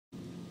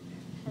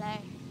Hello.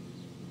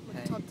 With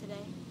Hey. Todd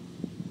today.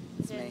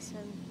 He's doing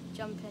some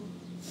jumping.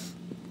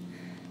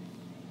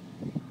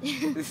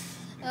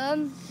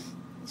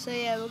 So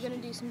yeah, we're gonna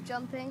do some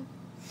jumping.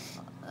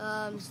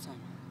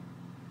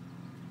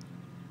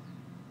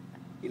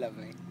 You love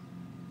me.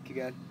 Keep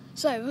going.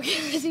 So we're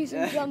gonna do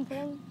some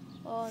jumping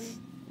on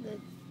the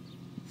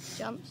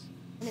jumps,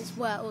 and it's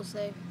wet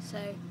also,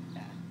 so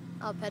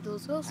our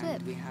pedals will slip.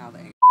 And we have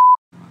a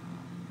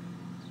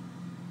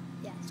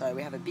Yes. sorry,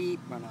 we have a beep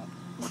run up.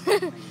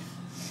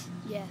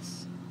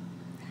 Yes.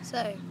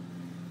 So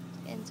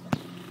into it.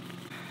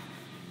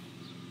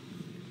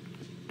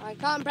 I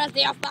can't press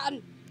the off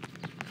button.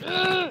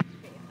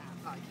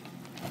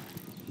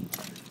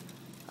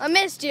 I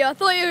missed you. I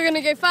thought you were going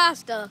to go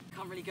faster.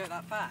 Can't really go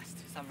that fast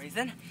for some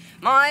reason.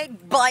 My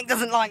bike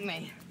doesn't like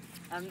me.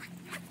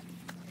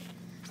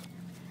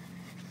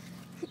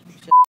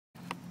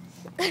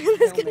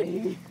 There's going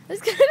to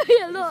be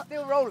a lot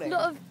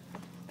of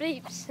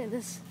bleeps in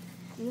this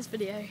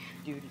video.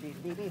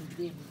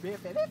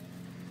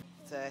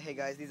 So hey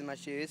guys, these are my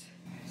shoes.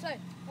 So I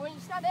want you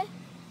to stand there,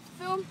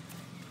 film,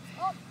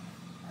 up,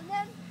 and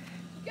then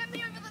get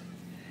me over the.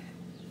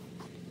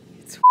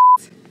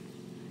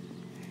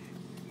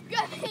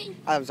 Get me.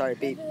 I'm sorry,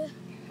 beep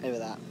over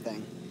that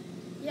thing.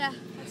 Yeah,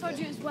 I told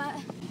you it was wet.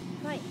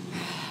 Right.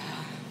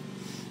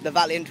 The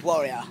valiant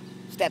warrior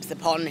steps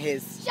upon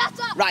his Shut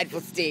up! rightful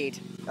steed.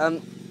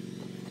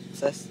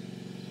 Sis,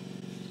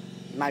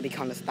 you might be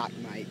kind of stuck,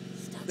 mate.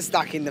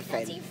 Stuck in the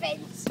fence.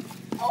 Fence.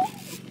 Oh.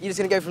 You're just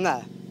gonna go from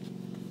there,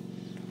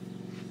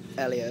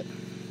 Elliot.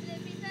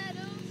 Flippy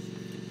pedals.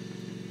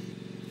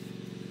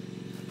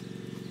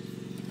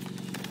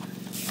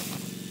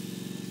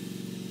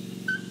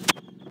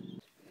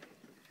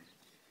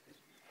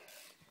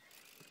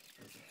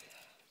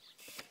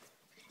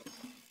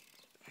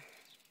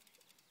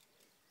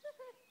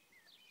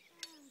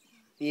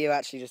 You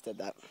actually just did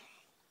that.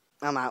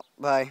 I'm out.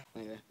 Bye.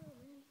 Anyway.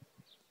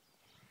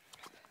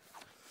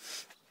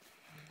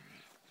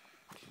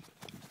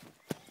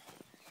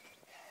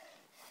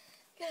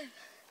 Good.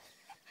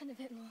 And a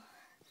bit more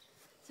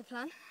to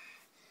plan.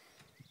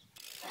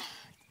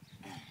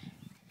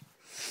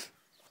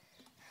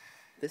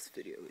 This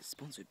video is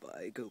sponsored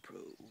by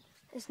GoPro.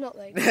 It's not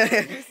like.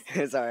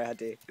 Sorry, I had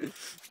to.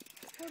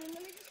 Hold on,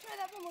 let me just try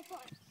that one more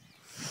time.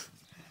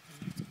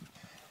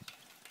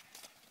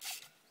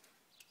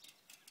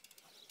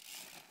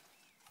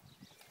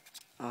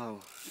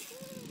 Oh.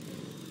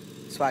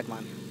 Swag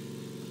man.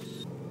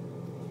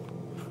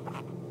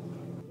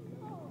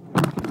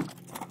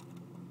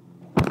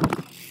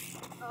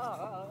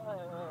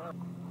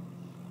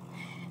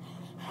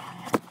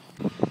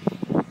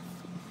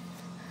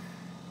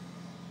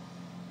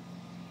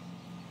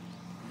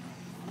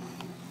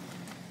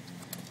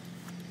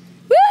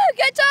 Woo!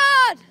 Get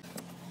Todd!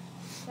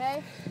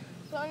 Okay,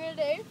 so what I'm gonna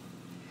do.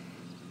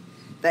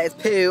 There is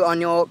poo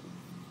on your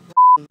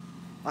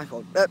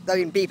iPod. I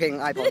mean beeping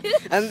iPod.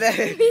 And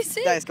there, You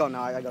see? there it's gone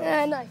now. I got it.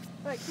 Yeah, nice.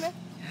 Right, come here.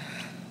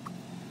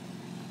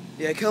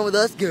 Yeah, come with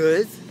us,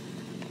 guys.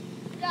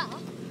 Yeah.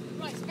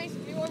 Right, so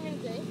basically what I'm gonna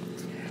do.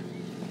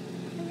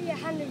 Give me your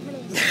hand in front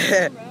of the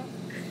camera.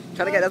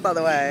 Trying to get this out of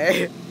the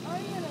way.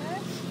 I'm gonna.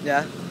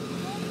 Yeah. Go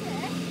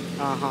this.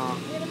 Uh-huh. I'm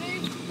gonna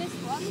move this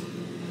one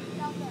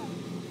down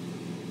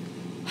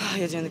there.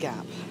 You're doing the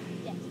gap.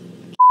 Yes.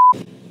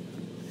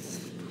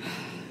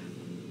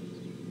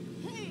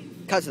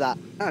 Cut to that.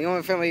 Oh, you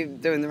want to film me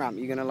doing the ramp?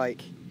 You're gonna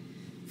like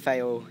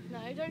fail. No,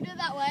 don't do it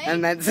that way.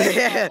 And then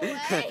That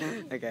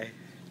way. Okay.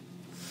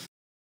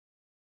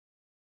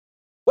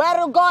 Where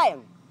are you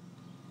going?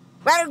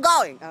 Where are you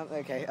going?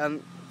 Okay.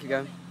 Keep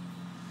going.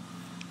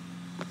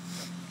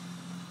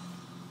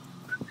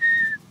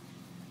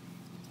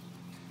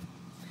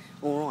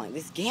 All right.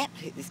 This gap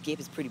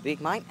is pretty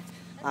big, mate.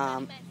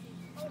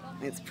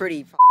 It's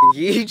pretty f***ing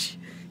huge.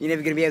 You're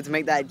never gonna be able to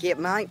make that gap,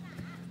 mate.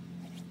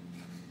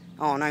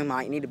 Oh no,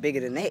 mate, you need it bigger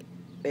than that.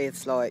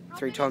 It's like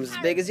 3 times as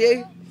big as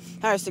you.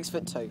 Harry's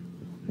 6'2".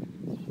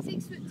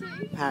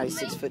 6'2". Harry's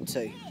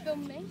 6'2".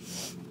 Film me.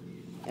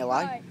 Hello.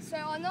 Right, so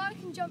I know I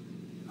can jump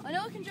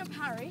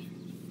Harry.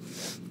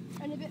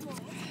 And a bit more.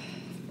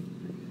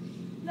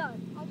 No,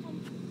 I'll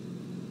jump.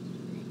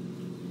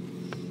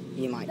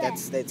 Yeah, mate,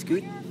 that's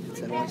good.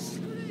 That's nice.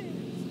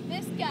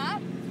 This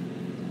gap.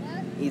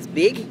 He's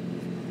big.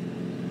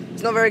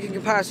 It's not very good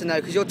comparison though,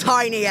 because you're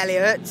tiny,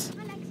 Elliot.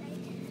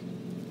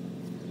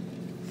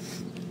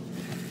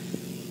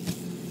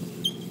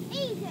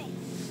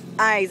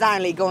 Ah, he's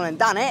only gone and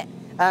done it.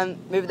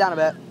 Move it down a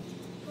bit.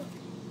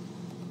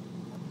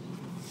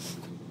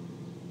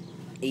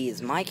 He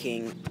is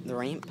making the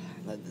ramp,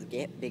 the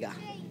gap bigger.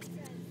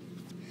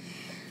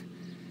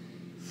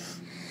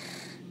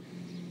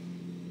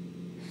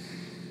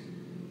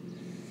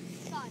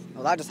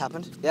 Well, that just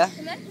happened. Yeah.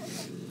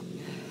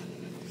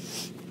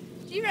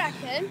 Do you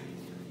reckon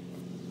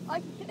I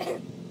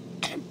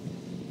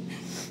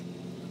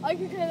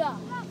can clear that?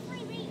 About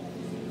 3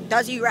 meters.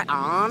 Does you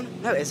reckon?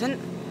 No, it isn't.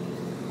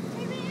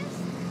 3 meters?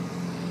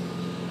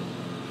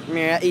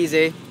 Yeah,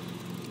 easy.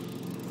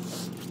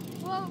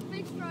 Well,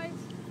 big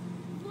strides.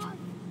 1,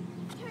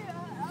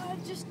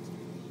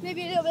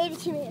 Maybe a little bit over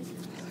 2 meters.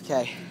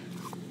 Okay.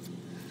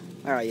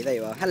 Where are you? There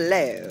you are.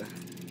 Hello.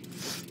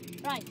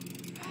 Right.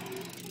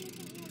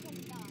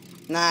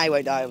 Nah, he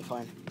won't die, I'm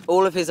fine.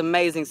 All of his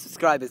amazing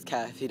subscribers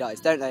care if he dies,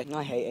 don't they?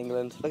 I hate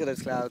England. Look at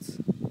those clouds.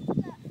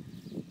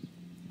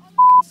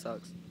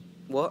 Sucks.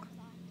 What?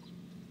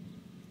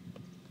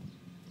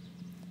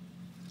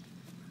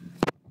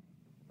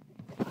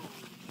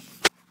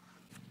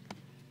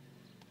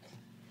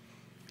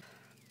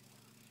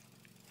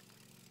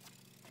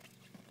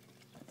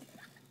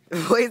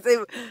 What is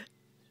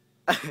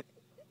it?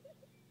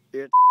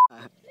 You're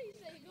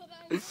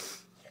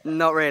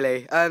Not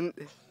really. I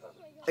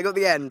got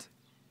the end.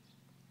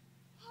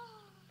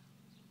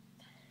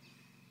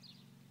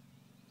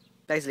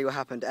 Basically what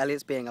happened,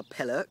 Elliot's being a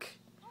pillock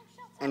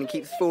and he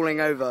keeps falling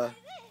over.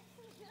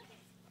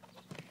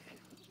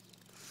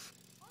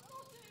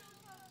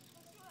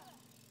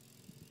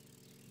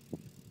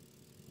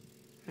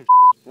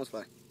 What's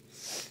fine?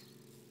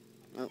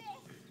 Oh.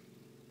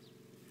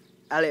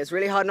 Elliot, it's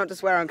really hard not to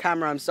swear on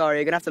camera, I'm sorry.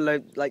 You're gonna have to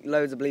load like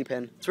loads of bleep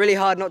in. It's really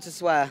hard not to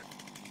swear.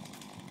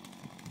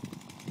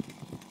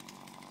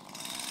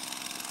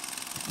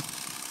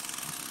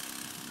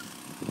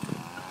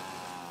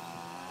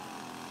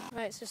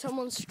 Right, so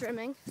someone's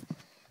strimming.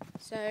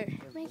 So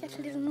it may get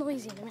a little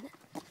noisy in a minute.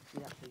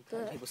 He's actually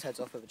cutting people's heads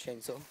off with a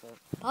chainsaw.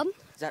 Pardon?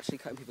 He's actually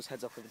cutting people's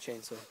heads off with a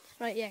chainsaw.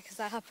 Right, yeah, because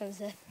that happens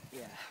there.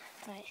 Yeah.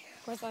 Right,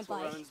 where's my That's what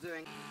bike? Rowan's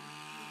doing.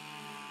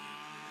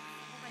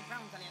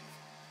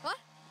 What?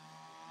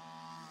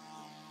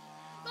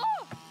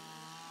 Oh!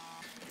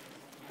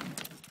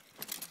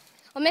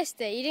 I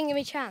missed it, you didn't give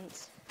me a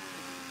chance.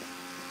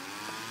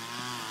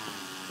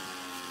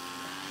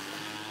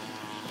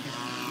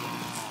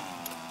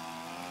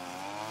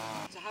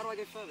 So how do I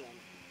go further then?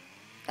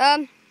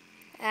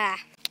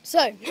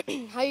 So,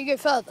 how you go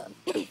further?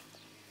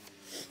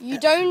 you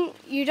don't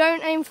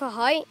aim for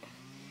height.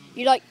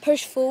 You like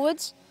push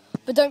forwards,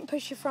 but don't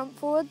push your front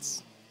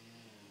forwards.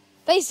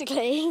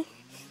 Basically.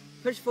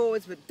 Push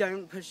forwards, but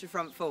don't push your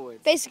front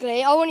forwards.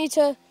 Basically, I want you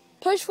to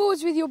push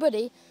forwards with your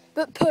body,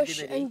 but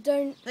push and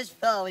don't. Push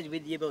forward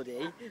with your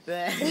body.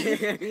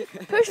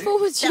 Push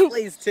forwards.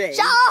 Chapley's tea.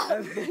 Shut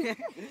up!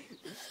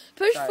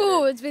 Push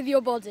forwards with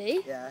your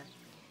body. Yeah.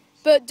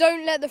 But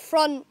don't let the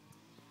front.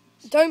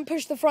 Don't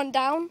push the front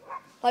down.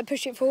 Like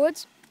push it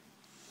forwards,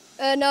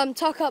 and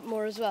tuck up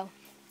more as well.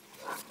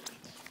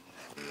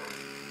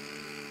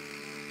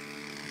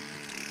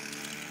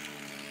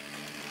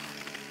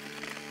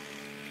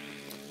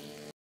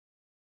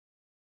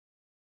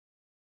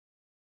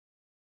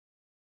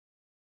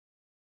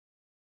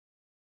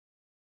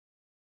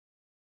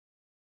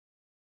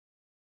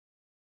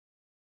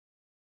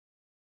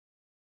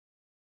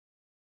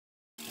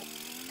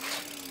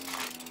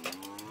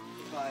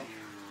 Bye.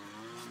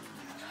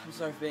 I'm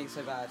sorry for being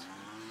so bad.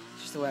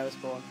 It's just the way I was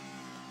born.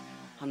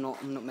 I'm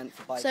not meant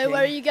for biking. So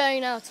where are you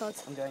going now, Todd?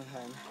 I'm going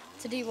home.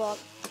 To do what?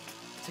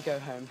 To go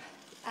home.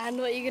 And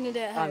what are you going to do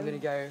at home? I'm going to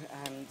go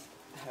and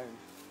home.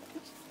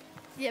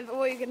 Yeah, but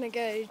what are you going to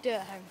go do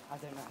at home? I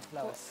don't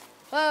know. Lois.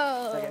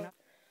 Oh!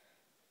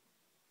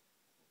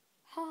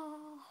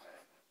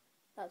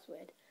 That's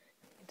weird.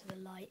 Into the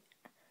light.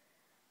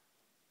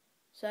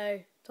 So,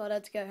 Todd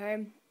had to go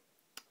home.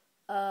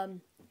 For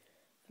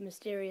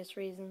mysterious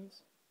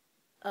reasons.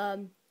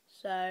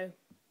 So,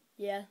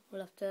 yeah,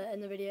 we'll have to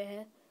end the video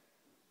here.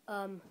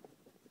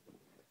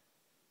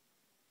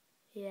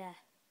 Yeah.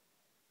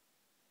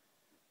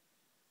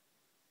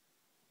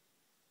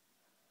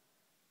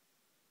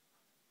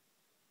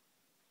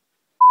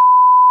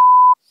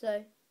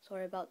 So,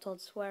 sorry about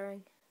Todd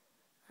swearing.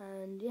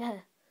 And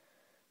yeah,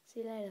 see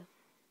you later.